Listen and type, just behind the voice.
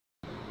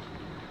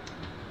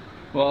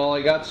Well,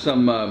 I got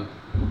some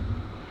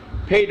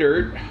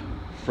PAYDIRT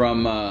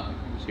from,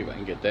 see if I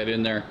can get that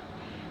in there,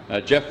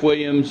 Jeff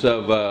Williams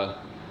of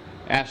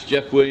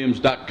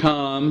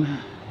AskJeffWilliams.com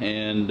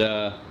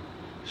and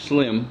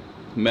Slim.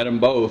 Met them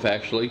both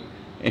actually,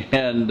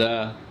 and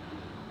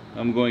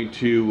I'm going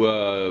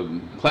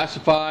to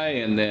classify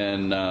and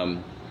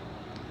then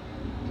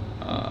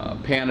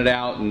pan it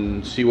out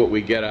and see what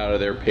we get out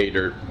of their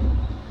PAYDIRT.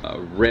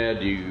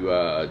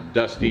 Red,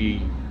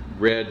 dusty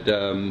red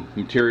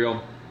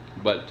material,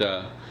 but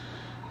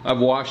I've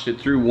washed it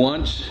through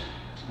once.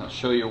 I'll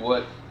show you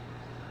what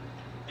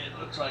it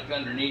looks like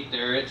underneath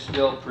there. It's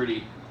still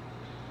pretty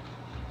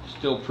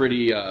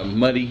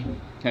muddy,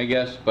 I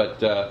guess, but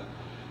the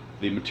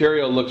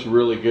material looks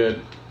really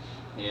good,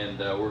 and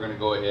we're going to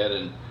go ahead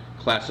and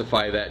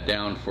classify that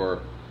down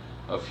for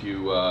a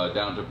few,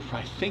 down to,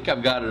 I think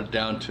I've got it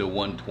down to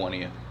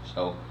 1/20th,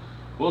 so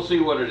we'll see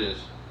what it is.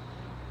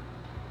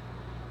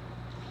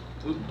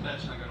 Oop,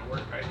 that's not going to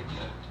work right.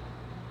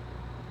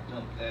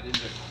 Dump that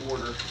into a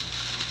quarter.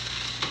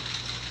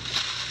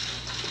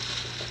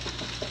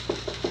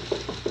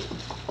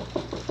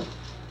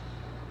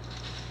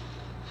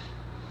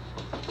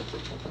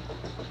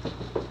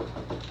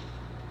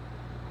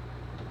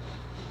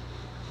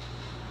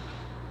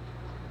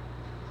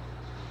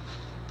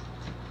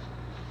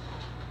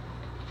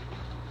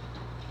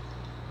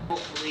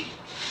 Hopefully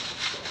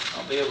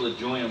I'll be able to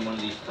join them one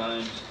of these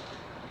times.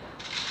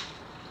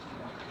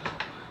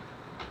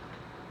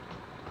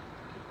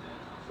 Get that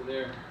off of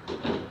there.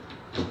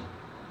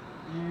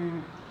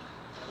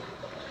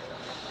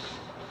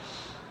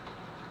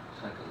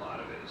 Looks like a lot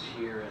of it is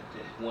here at the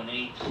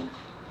 1/8.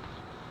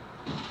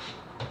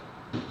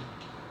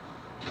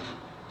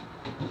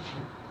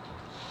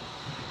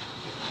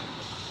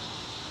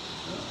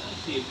 Oh, I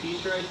see a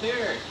piece right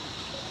there.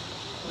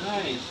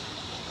 Nice.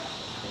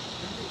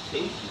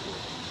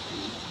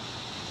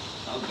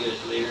 I'll get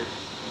it later.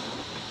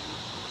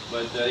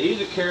 But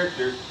he's a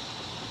character.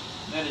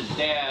 That is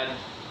Dad,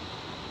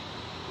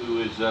 who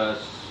is the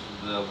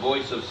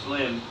voice of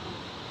Slim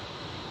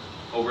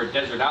over at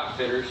Desert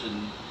Outfitters,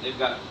 and they've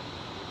got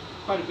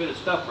quite a bit of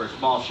stuff for a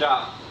small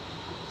shop.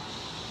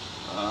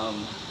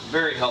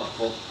 Very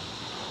helpful,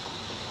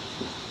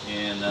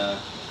 and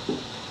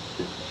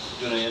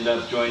going to end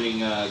up joining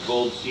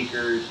Gold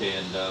Seekers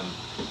and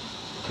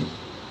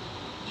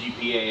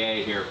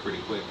GPAA here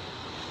pretty quick.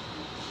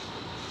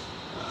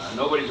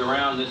 Nobody's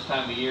around this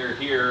time of year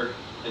here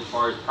as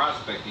far as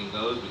prospecting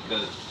goes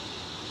because it's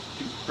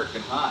too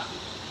frickin' hot.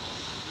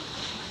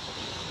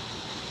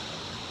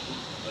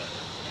 But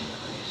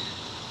anyways,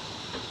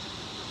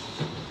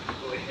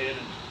 go ahead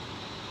and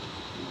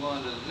move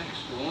on to the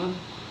next one.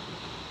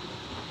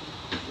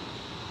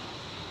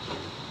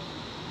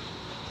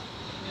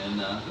 And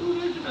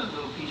ooh, there's another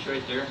little piece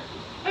right there.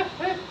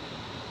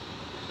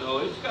 So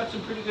it's got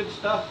some pretty good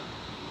stuff.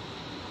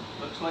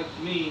 Looks like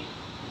to me.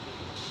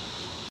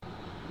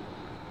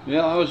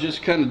 Yeah, I was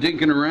just kind of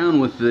dinking around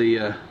with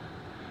the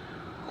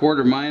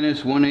quarter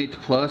minus, 1/8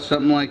 plus,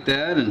 something like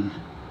that, and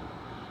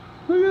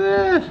look at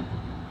that.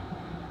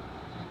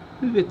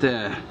 Look at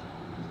that.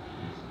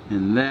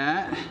 And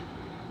that.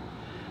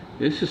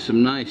 This is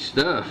some nice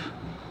stuff.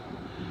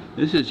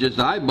 This is just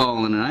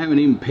eyeballing it. I haven't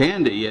even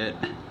panned it yet.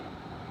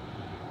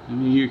 Let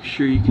me make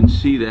sure you can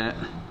see that.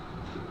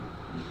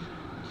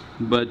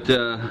 But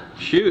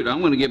shoot, I'm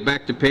going to get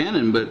back to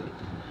panning, but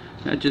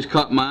that just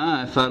caught my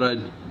eye. I thought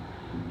I'd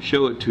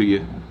show it to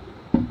you.